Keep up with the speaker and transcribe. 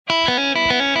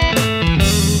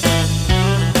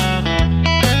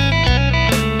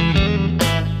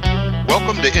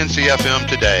Welcome to NCFM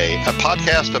Today, a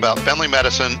podcast about family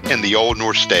medicine in the Old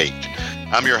North State.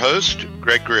 I'm your host,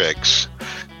 Greg Griggs.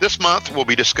 This month, we'll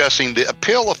be discussing the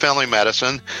appeal of family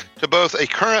medicine to both a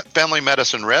current family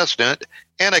medicine resident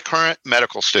and a current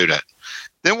medical student.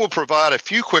 Then we'll provide a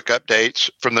few quick updates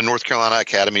from the North Carolina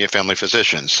Academy of Family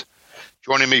Physicians.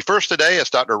 Joining me first today is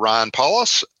Dr. Ryan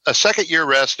Paulus, a second-year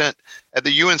resident at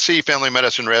the UNC Family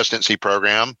Medicine Residency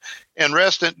Program and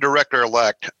resident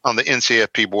director-elect on the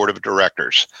NCFP Board of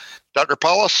Directors. Dr.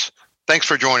 Paulus, thanks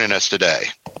for joining us today.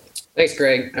 Thanks,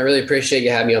 Greg. I really appreciate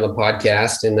you having me on the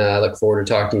podcast, and I look forward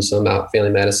to talking to you some about family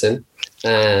medicine. I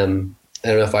don't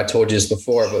know if I told you this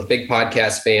before, but big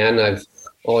podcast fan. I've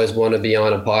always wanted to be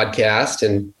on a podcast,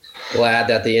 and glad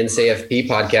that the NCFP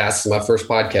podcast is my first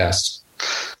podcast.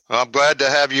 I'm glad to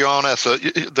have you on as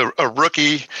a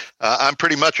rookie. I'm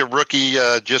pretty much a rookie,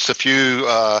 just a few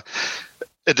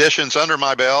editions under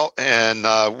my belt, and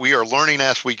we are learning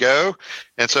as we go.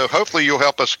 And so hopefully you'll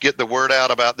help us get the word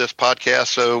out about this podcast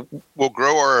so we'll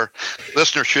grow our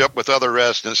listenership with other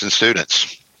residents and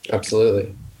students.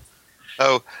 Absolutely.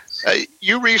 So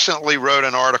you recently wrote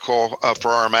an article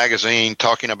for our magazine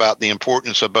talking about the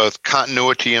importance of both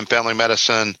continuity in family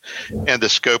medicine and the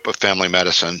scope of family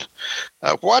medicine.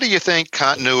 Why do you think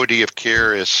continuity of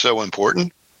care is so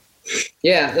important?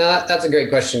 Yeah, no, that's a great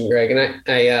question, Greg. And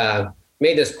I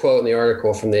made this quote in the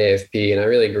article from the AFP, and I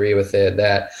really agree with it,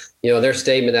 that their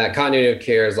statement that continuity of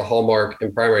care is the hallmark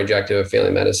and primary objective of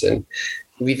family medicine.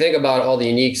 If we think about all the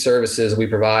unique services we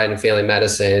provide in family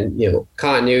medicine,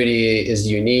 continuity is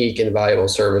unique and valuable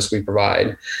service we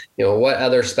provide. What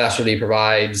other specialty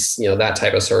provides, that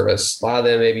type of service? A lot of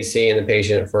them may be seeing the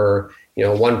patient for,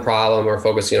 one problem or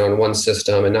focusing on one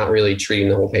system and not really treating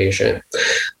the whole patient.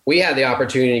 We have the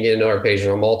opportunity to get to know our patient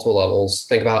on multiple levels,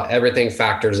 think about everything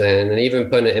factors in, and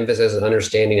even put an emphasis and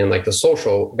understanding on like the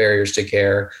social barriers to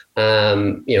care.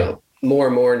 More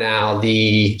and more now,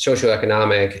 the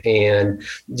socioeconomic and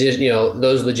just,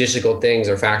 those logistical things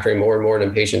are factoring more and more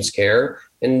into patients' care.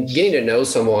 And getting to know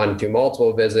someone through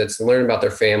multiple visits and learn about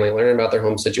their family, learn about their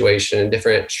home situation and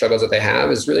different struggles that they have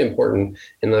is really important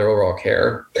in their overall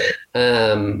care.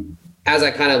 As I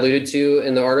kind of alluded to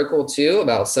in the article too,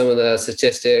 about some of the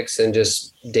statistics and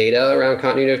just data around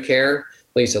continuity of care,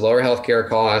 leads to lower healthcare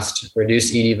costs,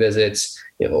 reduced ED visits,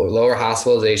 lower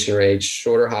hospitalization rates,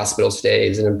 shorter hospital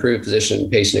stays, and improved physician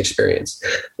and patient experience.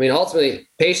 I mean, ultimately,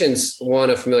 patients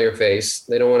want a familiar face.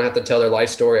 They don't want to have to tell their life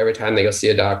story every time they go see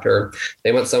a doctor.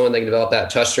 They want someone they can develop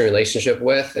that trusting relationship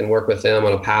with and work with them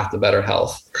on a path to better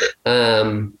health.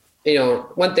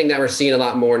 One thing that we're seeing a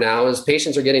lot more now is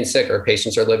patients are getting sicker,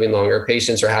 patients are living longer,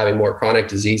 patients are having more chronic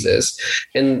diseases.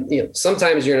 And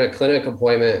sometimes you're in a clinic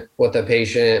appointment with a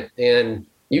patient and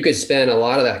you could spend a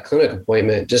lot of that clinic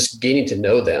appointment just getting to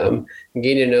know them and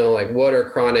getting to know like what are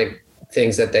chronic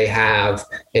things that they have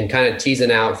and kind of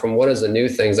teasing out from what is the new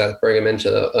things that bring them into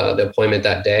the appointment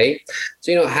that day.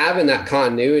 So, having that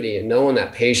continuity and knowing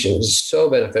that patient is so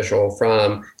beneficial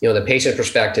from, the patient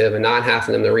perspective and not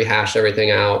having them to rehash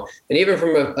everything out. And even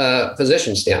from a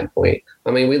physician standpoint,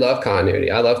 I mean, we love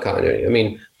continuity. I love continuity. I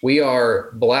mean, we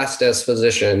are blessed as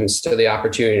physicians to the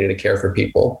opportunity to care for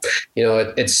people.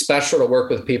 It's special to work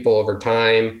with people over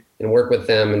time and work with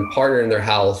them and partner in their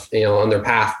health, on their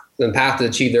path to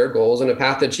achieve their goals and a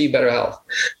path to achieve better health.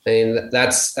 I mean,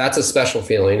 that's a special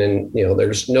feeling, and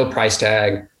there's no price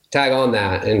tag on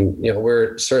that. And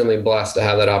we're certainly blessed to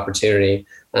have that opportunity.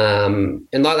 And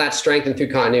a lot of that strengthened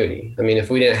through continuity. I mean, if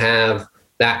we didn't have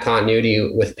that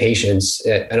continuity with patients,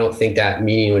 I don't think that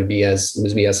meeting would be as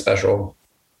special.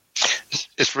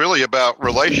 It's really about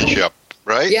relationship,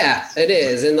 right? Yeah, it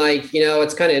is. And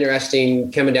it's kind of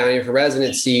interesting coming down here for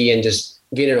residency and just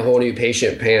getting a whole new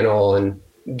patient panel and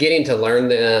getting to learn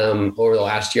them over the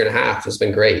last year and a half has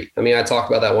been great. I mean, I talked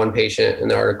about that one patient in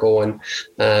the article, and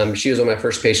she was one of my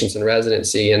first patients in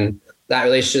residency, and that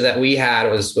relationship that we had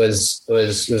was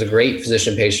a great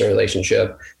physician-patient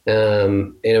relationship.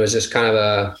 And it was just kind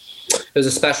of it was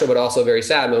a special, but also a very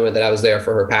sad moment that I was there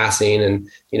for her passing. And,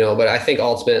 but I think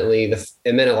ultimately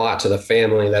it meant a lot to the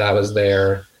family that I was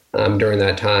there during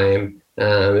that time.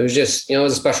 It was just, it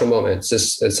was a special moment.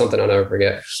 It's something I'll never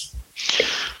forget.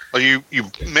 Well,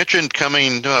 you mentioned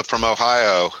coming from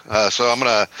Ohio, so I'm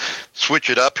going to switch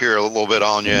it up here a little bit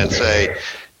on you and say,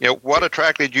 what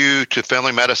attracted you to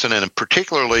family medicine and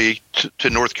particularly to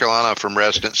North Carolina from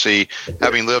residency,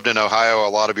 having lived in Ohio a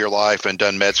lot of your life and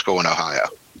done med school in Ohio?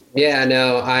 Yeah,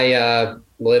 no, I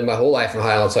lived my whole life in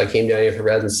Ohio, so I came down here for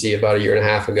residency about 1.5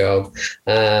 years ago.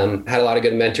 Had a lot of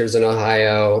good mentors in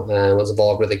Ohio, was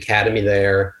involved with the academy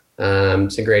there.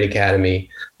 It's a great academy.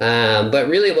 But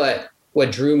really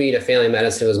what drew me to family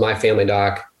medicine was my family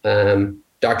doc.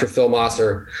 Dr. Phil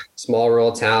Mosser, small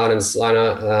rural town in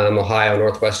Salina, Ohio,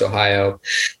 Northwest Ohio.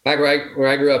 Back where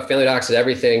I grew up, Family Docs did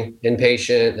everything: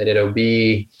 inpatient, they did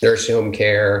OB, nursing home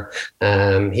care.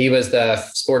 He was the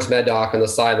sports med doc on the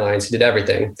sidelines. He did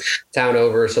everything. Town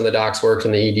over, some of the docs worked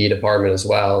in the ED department as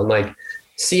well. And like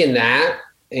seeing that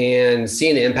and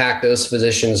seeing the impact those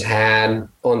physicians had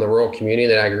on the rural community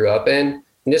that I grew up in,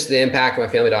 and just the impact my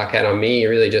family doc had on me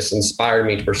really just inspired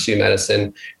me to pursue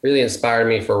medicine, really inspired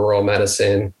me for rural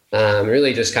medicine,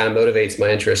 really just kind of motivates my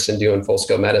interest in doing full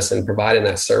scope medicine, providing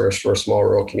that service for a small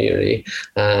rural community.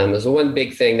 It was one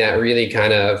big thing that really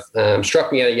kind of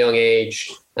struck me at a young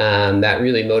age, that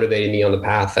really motivated me on the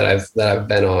path that I've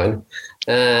been on.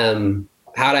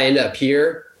 How'd I end up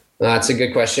here? That's a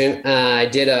good question. I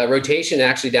did a rotation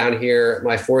actually down here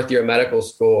my fourth year of medical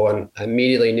school, and I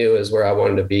immediately knew it was where I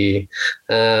wanted to be.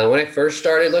 When I first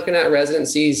started looking at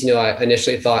residencies, I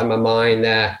initially thought in my mind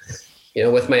that,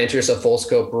 with my interest of full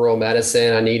scope rural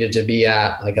medicine, I needed to be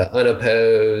at like an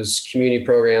unopposed community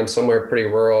program somewhere pretty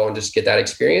rural and just get that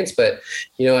experience. But,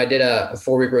 I did a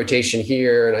 4-week rotation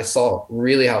here, and I saw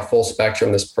really how full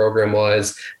spectrum this program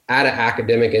was at an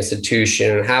academic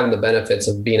institution, and having the benefits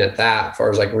of being at that as far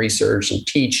as like research and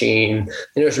teaching.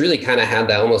 It was really kind of had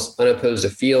that almost unopposed to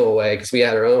feel away, because we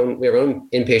have our own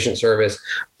inpatient service,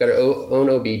 we've got our own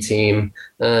OB team.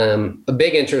 A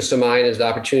big interest of mine is the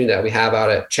opportunity that we have out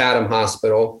at Chatham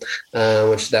Hospital,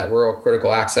 which is that rural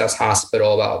critical access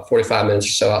hospital about 45 minutes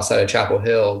or so outside of Chapel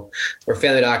Hill, where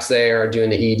family docs there are doing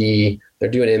the ED. They're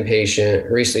doing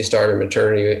inpatient, recently started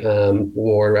maternity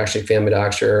ward. We're actually family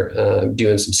docs are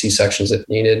doing some C-sections if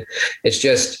needed. It's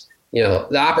just,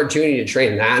 the opportunity to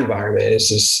train in that environment is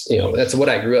just, that's what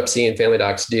I grew up seeing family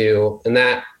docs do. And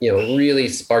that, really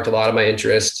sparked a lot of my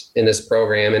interest in this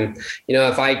program. And,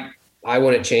 if I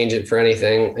wouldn't change it for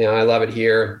anything. I love it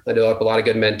here. I developed a lot of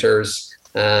good mentors.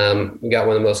 We got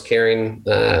one of the most caring,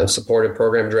 supportive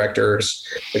program directors.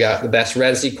 We got the best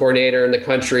residency coordinator in the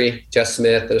country, Jess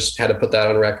Smith. I just had to put that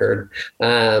on record.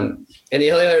 And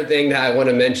the only other thing that I want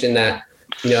to mention that,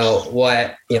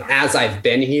 as I've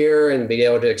been here and being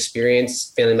able to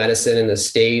experience family medicine in the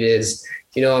state is,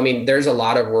 there's a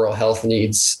lot of rural health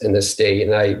needs in the state.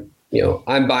 And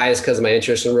I'm biased because of my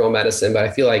interest in rural medicine, but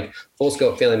I feel like full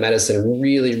scope family medicine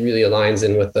really, really aligns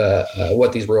in with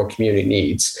what these rural community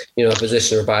needs. A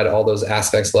physician to provide all those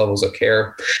aspects, levels of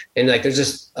care. And there's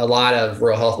just a lot of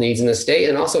rural health needs in the state.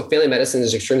 And also family medicine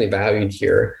is extremely valued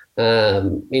here.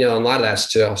 And a lot of that's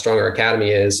to how strong our academy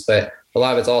is, but a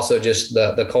lot of it's also just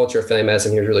the culture of family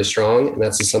medicine here is really strong. And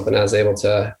that's just something I was able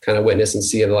to kind of witness and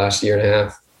see over the last year and a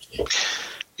half.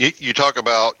 You talk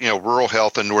about, rural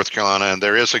health in North Carolina, and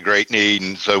there is a great need.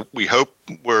 And so we hope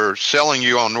we're selling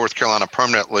you on North Carolina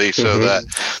permanently so that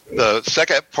the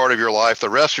second part of your life, the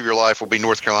rest of your life will be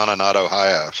North Carolina, not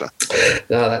Ohio. So.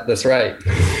 No, that's right.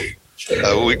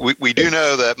 We do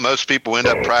know that most people end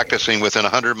up practicing within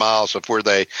 100 miles of where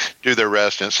they do their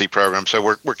residency program. So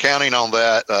we're counting on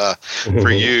that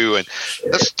for you. And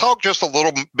let's talk just a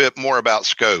little bit more about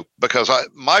scope, because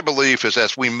my belief is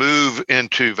as we move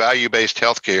into value-based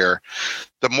healthcare,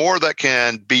 the more that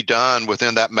can be done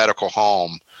within that medical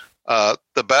home,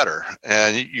 the better.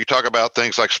 And you talk about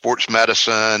things like sports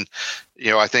medicine.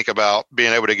 I think about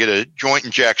being able to get a joint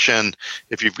injection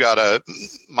if you've got a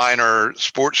minor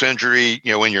sports injury,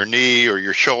 in your knee or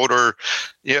your shoulder,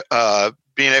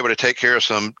 being able to take care of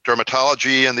some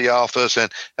dermatology in the office.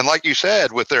 And like you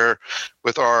said, with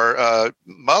our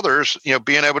mothers,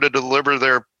 being able to deliver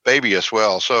their baby as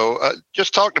well. So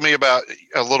just talk to me about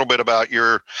a little bit about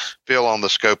your feel on the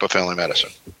scope of family medicine.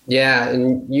 Yeah.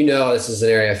 And this is an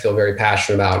area I feel very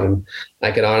passionate about, and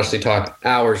I can honestly talk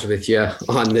hours with you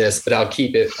on this, but I'll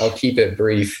keep it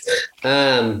brief.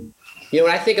 When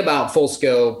I think about full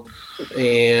scope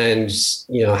and,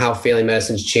 how family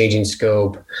medicine is changing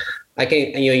scope, I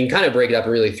can, you can kind of break it up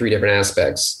in really 3 different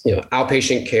aspects,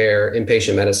 outpatient care,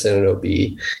 inpatient medicine, and OB.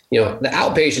 The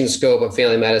outpatient scope of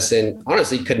family medicine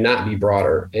honestly could not be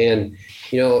broader. And,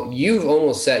 you've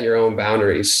almost set your own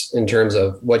boundaries in terms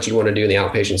of what you want to do in the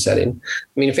outpatient setting.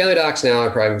 Family docs now are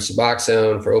providing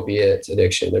Suboxone for opiate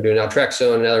addiction. They're doing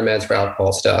naltrexone and other meds for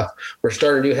alcohol stuff. We're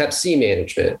starting to do Hep C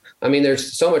management.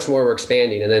 There's so much more we're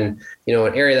expanding. And then,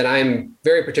 an area that I'm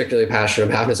very particularly passionate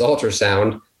about is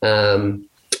ultrasound.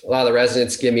 A lot of the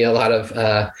residents give me a lot of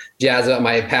jazz about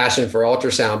my passion for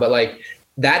ultrasound, but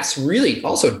that's really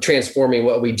also transforming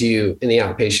what we do in the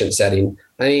outpatient setting.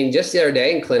 Just the other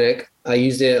day in clinic, I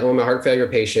used it on my heart failure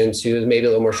patients who was maybe a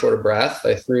little more short of breath.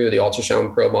 I threw the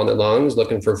ultrasound probe on their lungs,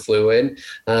 looking for fluid,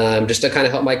 just to kind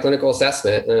of help my clinical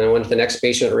assessment. And I went to the next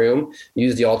patient room,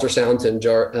 used the ultrasound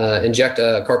to inject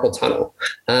a carpal tunnel.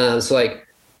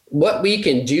 what we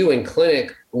can do in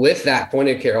clinic with that point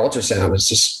of care ultrasound is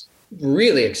just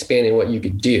really expanding what you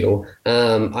could do.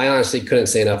 I honestly couldn't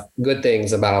say enough good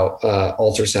things about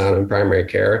ultrasound in primary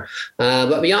care.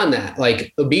 But beyond that,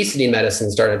 like obesity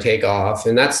medicine starting to take off,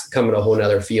 and that's coming a whole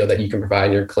nother field that you can provide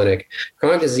in your clinic.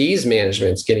 Chronic disease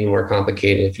management is getting more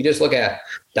complicated. If you just look at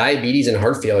diabetes and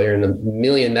heart failure and the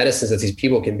million medicines that these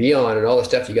people can be on and all the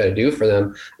stuff you got to do for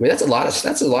them, I mean, that's a lot of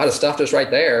stuff just right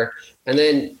there. And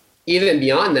then even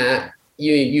beyond that,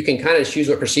 you can kind of choose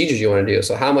what procedures you want to do.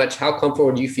 So how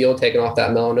comfortable do you feel taking off that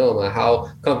melanoma? How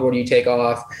comfortable do you take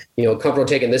off, comfortable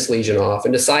taking this lesion off,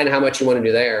 and deciding how much you want to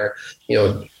do there?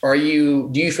 Do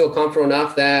you feel comfortable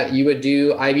enough that you would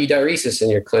do IV diuresis in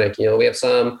your clinic? We have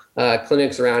some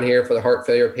clinics around here for the heart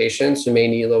failure patients who may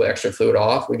need a little extra fluid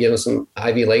off. We give them some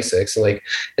IV Lasix. And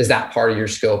is that part of your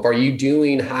scope? Are you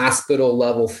doing hospital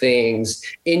level things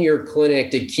in your clinic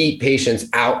to keep patients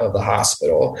out of the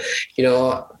hospital?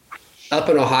 Up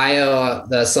in Ohio,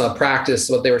 that's practice.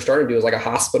 What they were starting to do was like a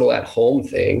hospital at home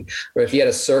thing, where if you had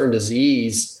a certain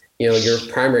disease, your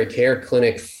primary care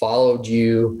clinic followed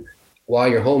you while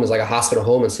you're home, is like a hospital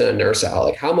home, and sent a nurse out.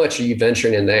 Like, how much are you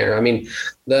venturing in there? I mean,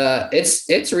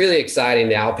 it's really exciting,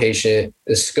 the outpatient,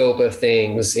 the scope of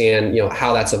things, and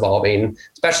how that's evolving,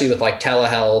 especially with like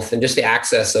telehealth and just the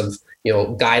access of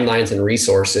guidelines and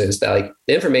resources that like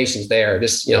the information's there.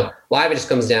 Just, live, it just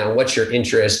comes down what's your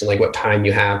interest and like what time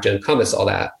you have to encompass all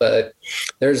that. But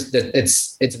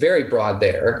it's very broad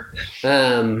there.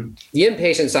 The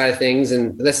inpatient side of things,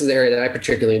 and this is the area that I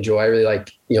particularly enjoy. I really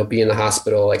like, being in the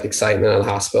hospital, like the excitement of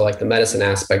the hospital, like the medicine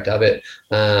aspect of it.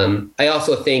 I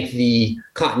also think the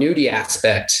continuity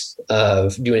aspect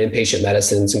of doing inpatient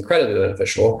medicine is incredibly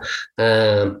beneficial.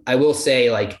 I will say,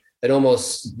 like, and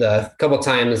almost the couple of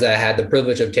times that I had the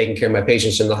privilege of taking care of my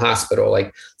patients in the hospital,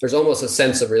 like there's almost a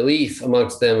sense of relief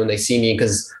amongst them when they see me,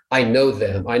 because I know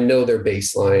them, I know their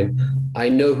baseline, I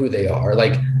know who they are.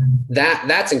 Like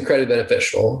that's incredibly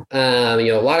beneficial. A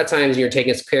lot of times when you're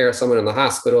taking care of someone in the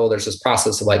hospital, there's this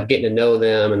process of like getting to know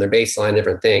them and their baseline,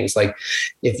 different things. Like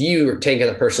if you are taking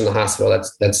a person in the hospital,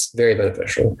 that's very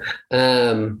beneficial.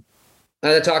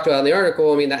 As I talked about in the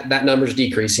article, I mean, that number is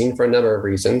decreasing for a number of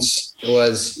reasons. It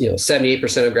was,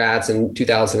 78% of grads in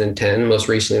 2010. Most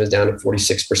recently, it was down to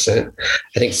 46%.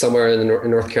 I think somewhere in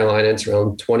North Carolina, it's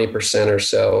around 20% or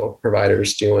so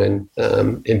providers doing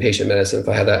inpatient medicine, if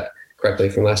I had that correctly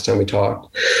from last time we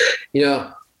talked. And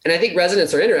I think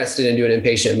residents are interested in doing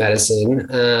inpatient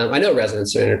medicine. I know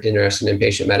residents are interested in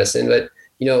inpatient medicine, but,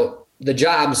 the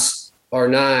jobs are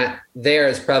not there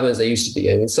as prevalent as they used to be.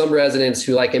 I mean, some residents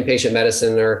who like inpatient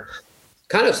medicine are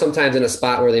kind of sometimes in a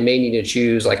spot where they may need to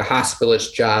choose like a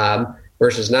hospitalist job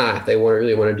versus not, if they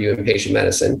really want to do inpatient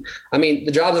medicine. I mean,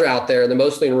 the jobs are out there. They're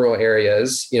mostly in rural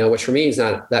areas, which for me is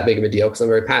not that big of a deal because I'm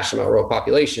very passionate about rural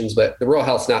populations, but the rural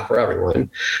health's not for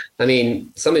everyone. I mean,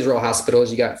 some of these rural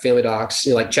hospitals, you got family docs,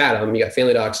 like Chatham, you got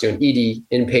family docs doing ED,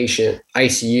 inpatient,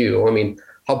 ICU. I mean,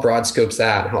 how broad scope's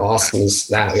that? How awesome is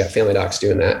that? We got family docs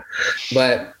doing that.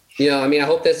 But, I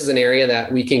hope this is an area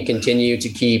that we can continue to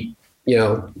keep,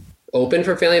 open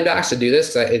for family docs to do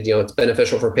this. It's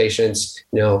beneficial for patients.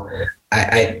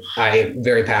 I'm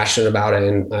very passionate about it.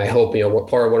 And I hope,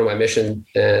 part of one of my mission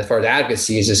as far as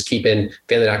advocacy is just keeping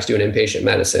family docs doing inpatient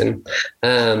medicine.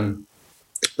 The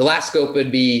last scope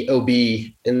would be OB.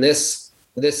 And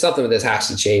something with this has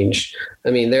to change. I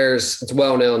mean, it's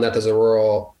well known that there's a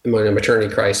rural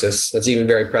maternity crisis that's even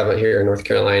very prevalent here in North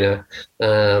Carolina.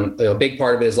 A big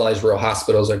part of it is a lot of these rural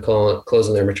hospitals are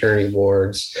closing their maternity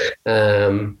wards.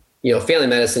 Family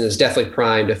medicine is definitely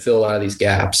primed to fill a lot of these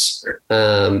gaps.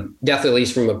 Definitely, at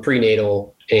least from a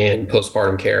prenatal and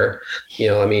postpartum care.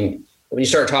 When you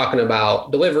start talking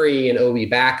about delivery and OB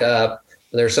backup,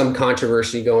 there's some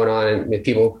controversy going on, and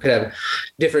people could have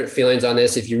different feelings on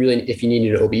this if you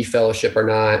need an OB fellowship or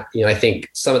not. I think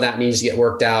some of that needs to get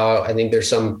worked out. I think there's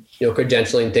some,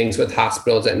 credentialing things with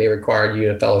hospitals that may require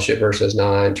you a fellowship versus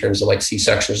not, in terms of like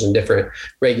C-sections and different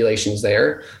regulations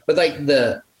there. But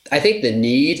I think the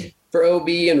need for OB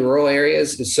in rural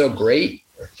areas is so great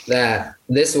that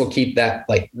this will keep that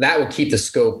will keep the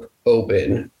scope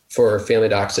open for family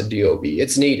docs to do OB.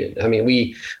 It's needed. I mean,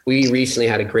 we recently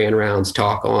had a grand rounds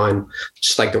talk on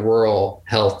just like the rural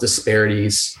health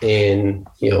disparities in,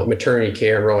 maternity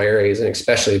care in rural areas, and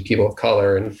especially people of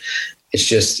color. And it's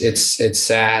just, it's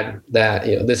sad that,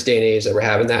 this day and age that we're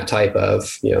having that type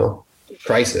of,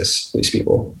 crisis, these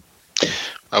people.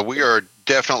 We are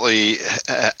definitely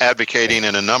advocating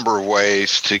in a number of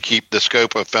ways to keep the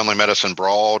scope of family medicine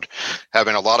broad,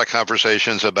 having a lot of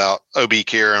conversations about OB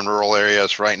care in rural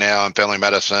areas right now in family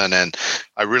medicine. And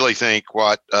I really think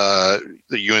what the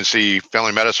UNC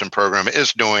Family Medicine program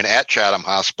is doing at Chatham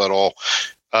Hospital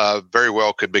very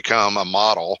well could become a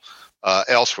model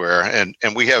elsewhere.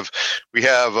 And we have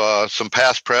some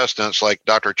past presidents like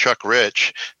Dr. Chuck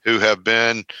Rich, who have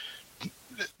been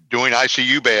doing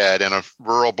ICU bed in a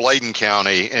rural Bladen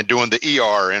County and doing the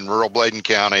ER in rural Bladen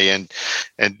County and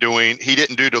he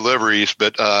didn't do deliveries,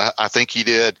 but I think he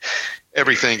did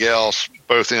everything else,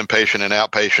 both inpatient and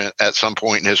outpatient at some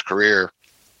point in his career.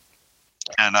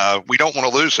 And we don't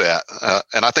want to lose that.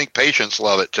 And I think patients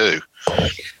love it too.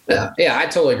 Yeah, I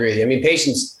totally agree. I mean,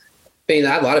 patients, I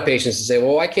have a lot of patients to say,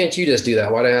 well, why can't you just do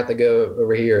that? Why do I have to go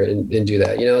over here and do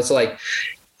that? It's like,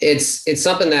 it's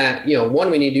something that, one,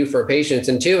 we need to do for our patients.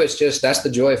 And two, it's just, that's the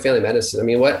joy of family medicine. I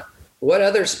mean, what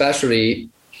other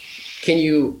specialty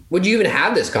would you even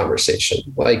have this conversation?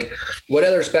 Like, what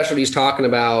other specialties talking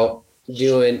about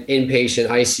doing inpatient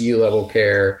ICU level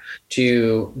care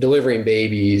to delivering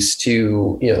babies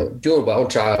to, doing well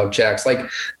child checks? Like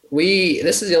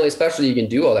this is the only specialty you can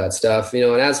do all that stuff, and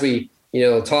as we,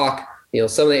 talk,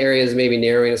 some of the areas may be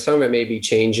narrowing, some of it may be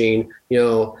changing,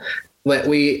 but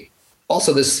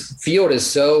also, this field is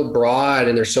so broad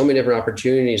and there's so many different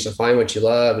opportunities to find what you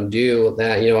love and do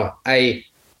that, I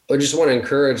just want to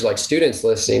encourage like students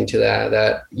listening to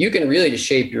that you can really just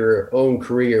shape your own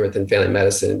career within family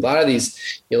medicine. A lot of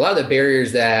the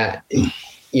barriers that,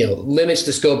 limits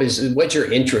the scope is what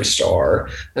your interests are.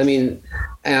 I mean,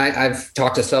 I've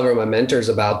talked to several of my mentors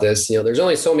about this. There's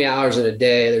only so many hours in a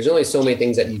day. There's only so many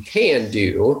things that you can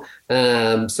do.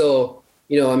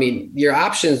 Your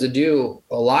options to do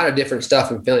a lot of different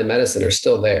stuff in family medicine are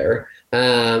still there.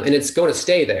 And it's going to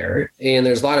stay there. And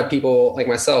there's a lot of people like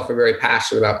myself who are very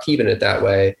passionate about keeping it that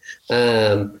way.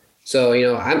 I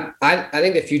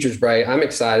think the future's bright. I'm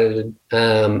excited.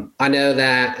 I know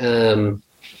that,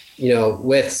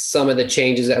 with some of the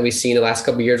changes that we've seen the last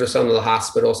couple of years with some of the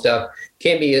hospital stuff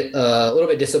can be a little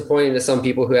bit disappointing to some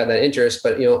people who have that interest,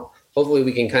 but, hopefully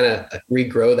we can kind of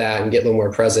regrow that and get a little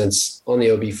more presence on the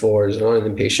OB floors and on the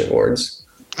inpatient wards.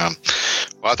 Well,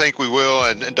 I think we will.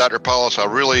 And Dr. Paulus, I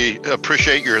really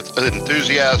appreciate your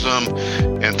enthusiasm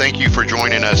and thank you for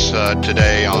joining us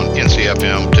today on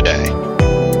NCFM Today.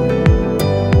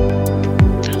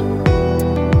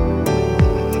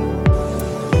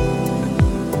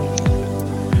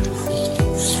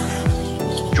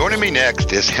 Joining me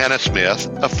next is Hannah Smith,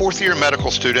 a fourth-year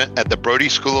medical student at the Brody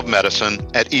School of Medicine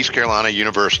at East Carolina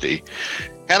University.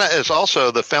 Hannah is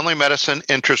also the Family Medicine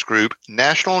Interest Group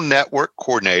National Network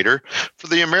Coordinator for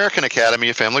the American Academy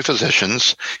of Family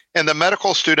Physicians and the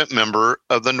medical student member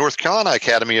of the North Carolina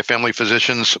Academy of Family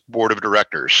Physicians Board of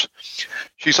Directors.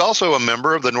 She's also a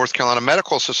member of the North Carolina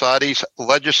Medical Society's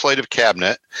Legislative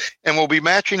Cabinet and will be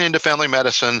matching into family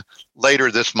medicine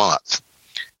later this month.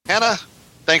 Hannah,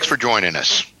 thanks for joining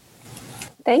us.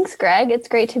 Thanks, Greg. It's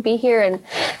great to be here and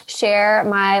share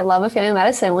my love of family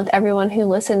medicine with everyone who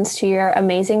listens to your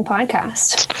amazing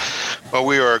podcast. Well,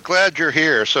 we are glad you're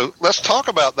here. So let's talk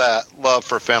about that love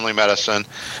for family medicine.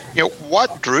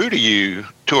 What drew you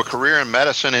to a career in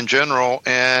medicine in general,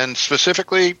 and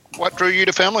specifically, what drew you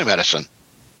to family medicine?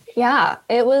 Yeah,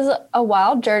 it was a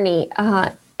wild journey.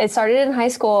 It started in high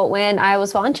school when I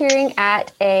was volunteering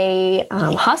at a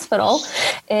hospital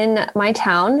in my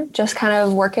town, just kind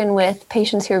of working with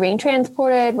patients who were being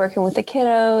transported, working with the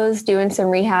kiddos, doing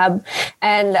some rehab.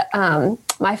 And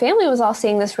my family was all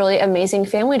seeing this really amazing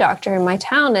family doctor in my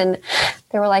town. And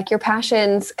they were like, your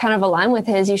passions kind of align with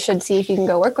his. You should see if you can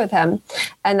go work with him.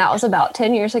 And that was about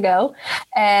 10 years ago.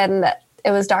 And it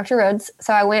was Dr. Rhodes.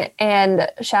 So I went and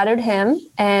shadowed him,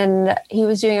 and he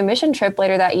was doing a mission trip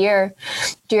later that year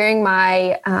during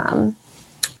my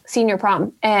senior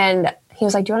prom. And he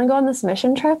was like, do you want to go on this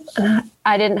mission trip? And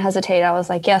I didn't hesitate. I was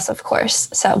like, yes, of course.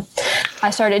 So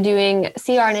I started doing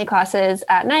CRNA classes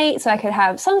at night so I could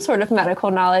have some sort of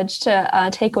medical knowledge to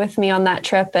take with me on that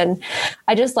trip. And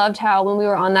I just loved how when we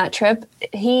were on that trip,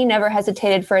 he never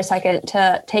hesitated for a second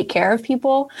to take care of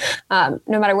people, no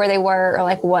matter where they were or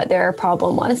like what their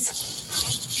problem was.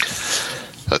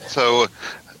 So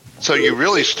you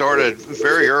really started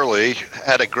very early,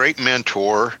 had a great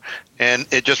mentor, and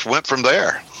it just went from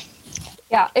there.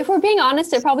 Yeah, if we're being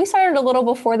honest, it probably started a little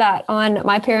before that on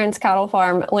my parents' cattle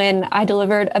farm when I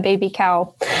delivered a baby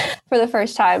cow for the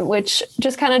first time, which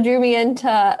just kind of drew me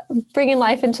into bringing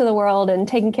life into the world and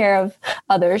taking care of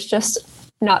others, just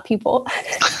not people.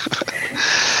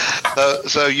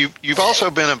 So you've also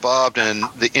been involved in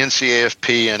the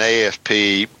NCAFP and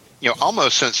AFP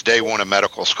almost since day one of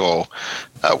medical school,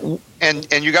 and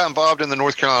you got involved in the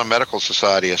North Carolina Medical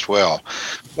Society as well.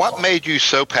 What made you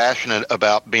so passionate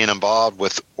about being involved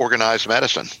with organized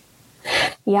medicine?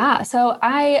 Yeah, so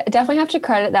I definitely have to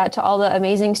credit that to all the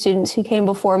amazing students who came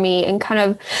before me and kind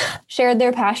of shared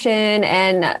their passion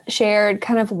and shared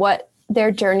kind of what their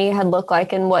journey had looked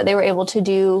like and what they were able to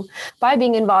do by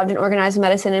being involved in organized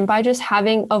medicine and by just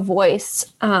having a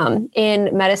voice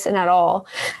in medicine at all.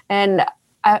 And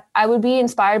I would be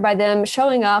inspired by them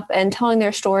showing up and telling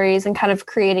their stories and kind of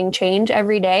creating change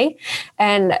every day.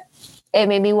 And it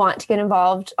made me want to get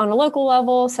involved on a local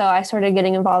level. So I started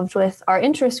getting involved with our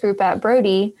interest group at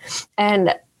Brody.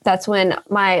 And that's when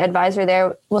my advisor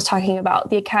there was talking about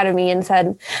the academy and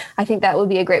said, I think that would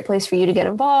be a great place for you to get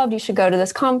involved. You should go to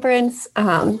this conference.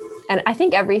 And I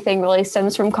think everything really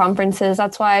stems from conferences.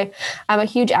 That's why I'm a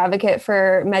huge advocate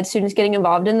for med students getting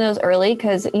involved in those early,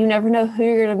 because you never know who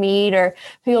you're going to meet or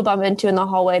who you'll bump into in the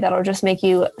hallway. That'll just make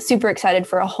you super excited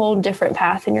for a whole different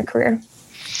path in your career.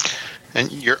 And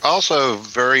you're also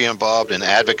very involved in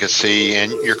advocacy,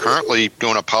 and you're currently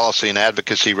doing a policy and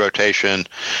advocacy rotation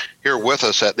here with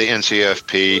us at the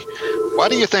NCFP. Why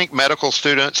do you think medical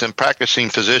students and practicing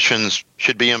physicians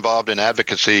should be involved in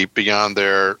advocacy beyond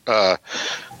their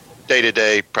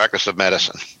day-to-day practice of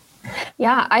medicine?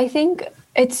 Yeah, I think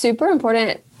it's super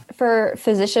important for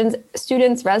physicians,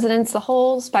 students, residents, the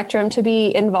whole spectrum to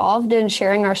be involved in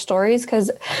sharing our stories, because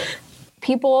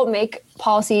people make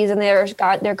policies and their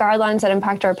guidelines that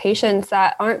impact our patients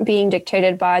that aren't being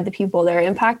dictated by the people they're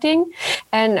impacting.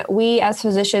 And we as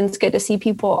physicians get to see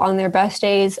people on their best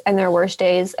days and their worst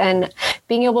days, and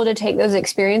being able to take those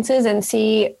experiences and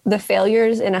see the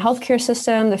failures in a healthcare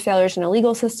system, the failures in a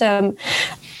legal system,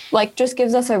 just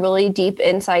gives us a really deep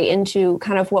insight into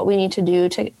kind of what we need to do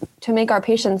to make our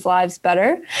patients' lives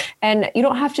better. And you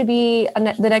don't have to be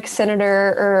the next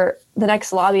senator or the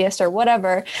next lobbyist or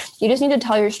whatever. You just need to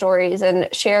tell your stories and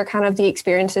share kind of the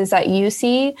experiences that you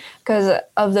see because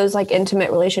of those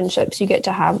intimate relationships you get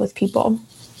to have with people.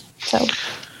 So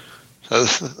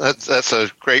that's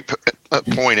a great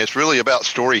point. It's really about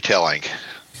storytelling.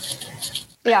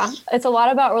 Yeah, it's a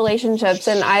lot about relationships.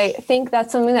 And I think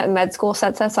that's something that med school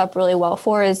sets us up really well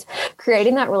for, is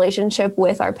creating that relationship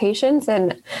with our patients.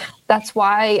 And that's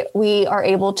why we are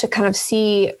able to kind of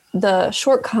see the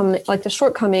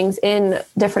shortcomings in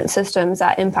different systems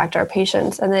that impact our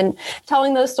patients. And then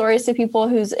telling those stories to people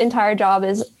whose entire job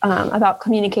is about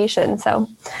communication. So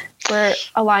we're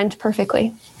aligned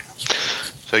perfectly.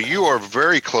 So you are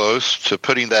very close to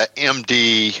putting that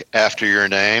MD after your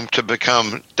name to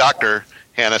become Dr.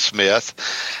 Hannah Smith.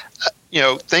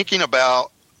 Thinking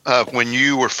about when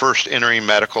you were first entering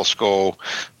medical school,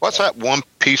 what's that one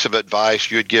piece of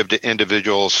advice you'd give to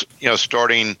individuals,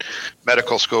 starting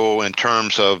medical school in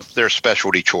terms of their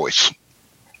specialty choice?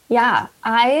 Yeah,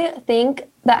 I think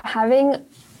that having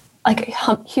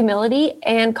humility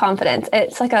and confidence,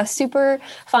 it's a super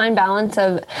fine balance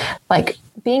of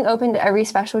being open to every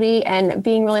specialty and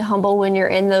being really humble when you're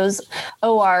in those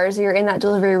ORs, or you're in that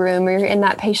delivery room, or you're in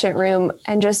that patient room,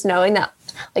 and just knowing that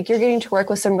you're getting to work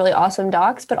with some really awesome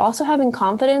docs, but also having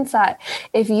confidence that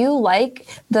if you like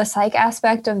the psych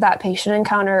aspect of that patient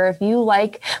encounter, if you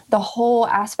like the whole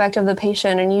aspect of the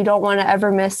patient and you don't want to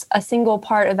ever miss a single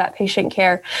part of that patient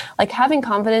care, having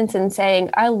confidence in saying,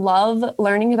 I love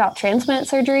learning about transplant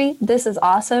surgery. This is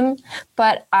awesome.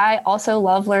 But I also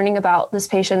love learning about this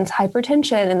patient's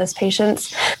hypertension and this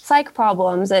patient's psych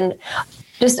problems, and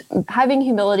just having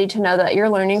humility to know that you're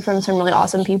learning from some really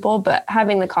awesome people, but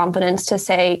having the confidence to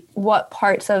say what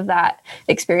parts of that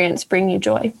experience bring you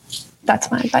joy. That's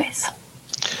my advice.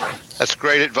 That's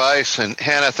great advice. And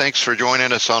Hannah, thanks for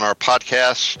joining us on our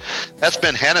podcast. That's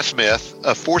been Hannah Smith,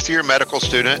 a fourth-year medical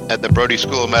student at the Brody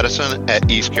School of Medicine at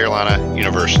East Carolina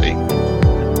University.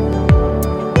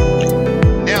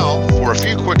 Now, for a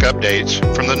few quick updates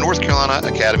from the North Carolina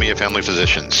Academy of Family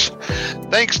Physicians.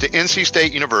 Thanks to NC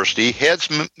State University head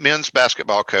men's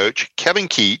basketball coach Kevin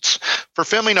Keats for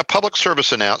filming a public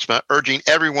service announcement urging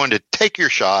everyone to take your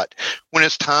shot when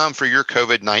it's time for your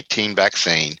COVID-19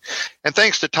 vaccine. And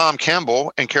thanks to Tom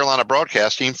Campbell and Carolina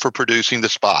Broadcasting for producing the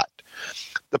spot.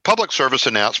 The public service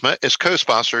announcement is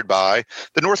co-sponsored by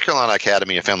the North Carolina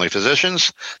Academy of Family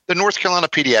Physicians, the North Carolina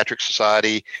Pediatric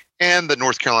Society, and the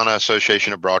North Carolina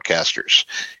Association of Broadcasters.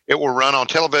 It will run on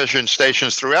television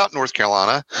stations throughout North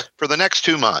Carolina for the next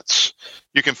 2 months.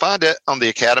 You can find it on the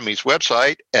Academy's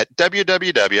website at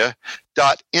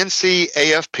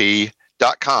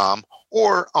www.ncafp.com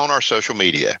or on our social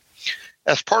media.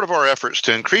 As part of our efforts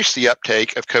to increase the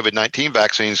uptake of COVID-19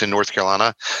 vaccines in North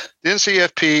Carolina, the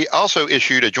NCFP also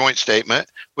issued a joint statement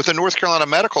with the North Carolina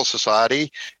Medical Society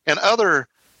and other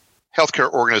healthcare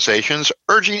organizations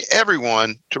urging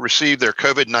everyone to receive their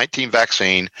COVID-19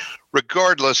 vaccine,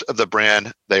 regardless of the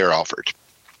brand they are offered.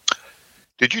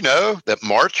 Did you know that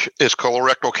March is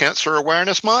Colorectal Cancer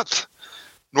Awareness Month?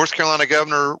 North Carolina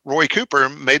Governor Roy Cooper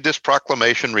made this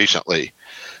proclamation recently.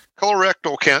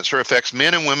 Colorectal cancer affects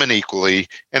men and women equally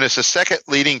and is the second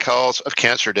leading cause of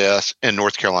cancer deaths in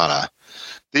North Carolina.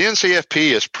 The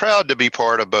NCFP is proud to be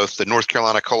part of both the North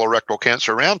Carolina Colorectal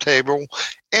Cancer Roundtable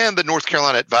and the North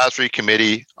Carolina Advisory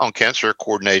Committee on Cancer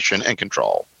Coordination and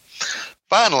Control.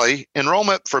 Finally,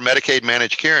 enrollment for Medicaid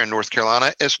managed care in North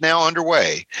Carolina is now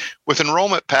underway, with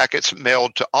enrollment packets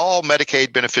mailed to all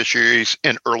Medicaid beneficiaries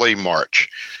in early March.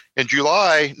 In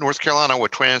July, North Carolina will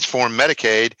transform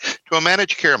Medicaid to a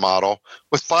managed care model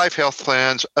with 5 health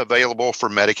plans available for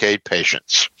Medicaid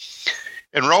patients.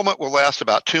 Enrollment will last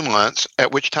about 2 months,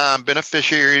 at which time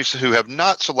beneficiaries who have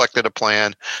not selected a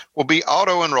plan will be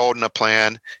auto-enrolled in a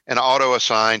plan and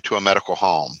auto-assigned to a medical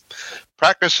home.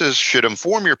 Practices should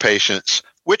inform your patients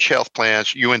which health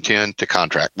plans you intend to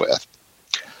contract with.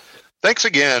 Thanks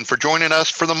again for joining us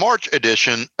for the March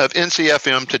edition of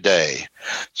NCFM Today.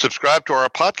 Subscribe to our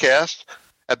podcast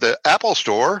at the Apple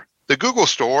Store, the Google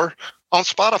Store, on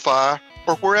Spotify,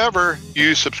 or wherever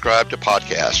you subscribe to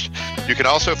podcasts. You can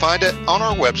also find it on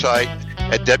our website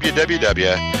at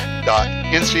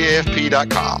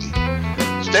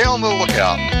www.ncafp.com. Stay on the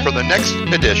lookout for the next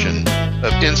edition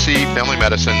of NC Family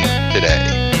Medicine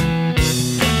Today.